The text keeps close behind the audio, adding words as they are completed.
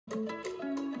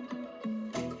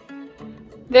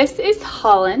This is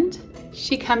Holland.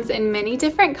 She comes in many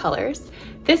different colors.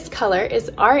 This color is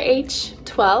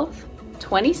RH12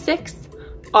 26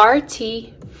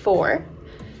 RT4.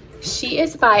 She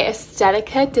is by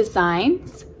Estetica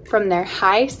Designs from their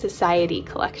High Society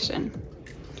collection.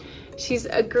 She's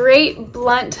a great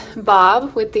blunt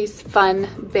bob with these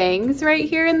fun bangs right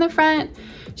here in the front.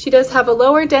 She does have a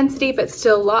lower density, but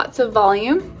still lots of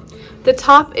volume. The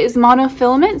top is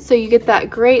monofilament, so you get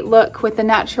that great look with the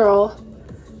natural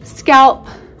scalp,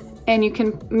 and you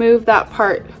can move that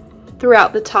part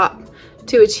throughout the top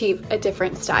to achieve a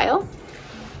different style.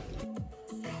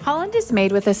 Holland is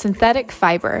made with a synthetic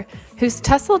fiber whose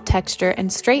tousled texture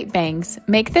and straight bangs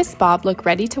make this bob look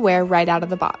ready to wear right out of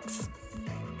the box.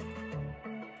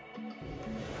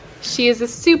 She is a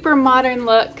super modern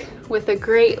look with a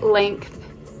great length,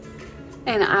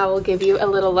 and I will give you a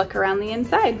little look around the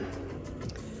inside.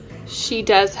 She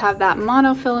does have that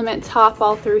monofilament top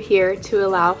all through here to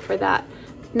allow for that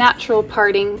natural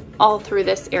parting all through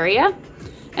this area.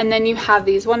 And then you have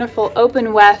these wonderful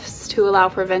open wefts to allow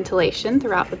for ventilation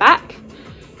throughout the back.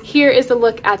 Here is a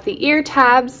look at the ear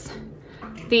tabs.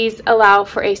 These allow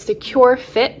for a secure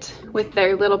fit with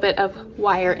their little bit of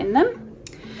wire in them.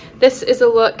 This is a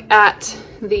look at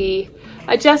the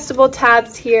adjustable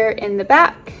tabs here in the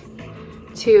back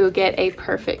to get a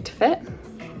perfect fit.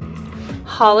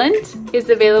 Holland is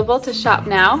available to shop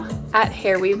now at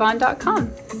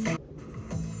HairWeavon.com.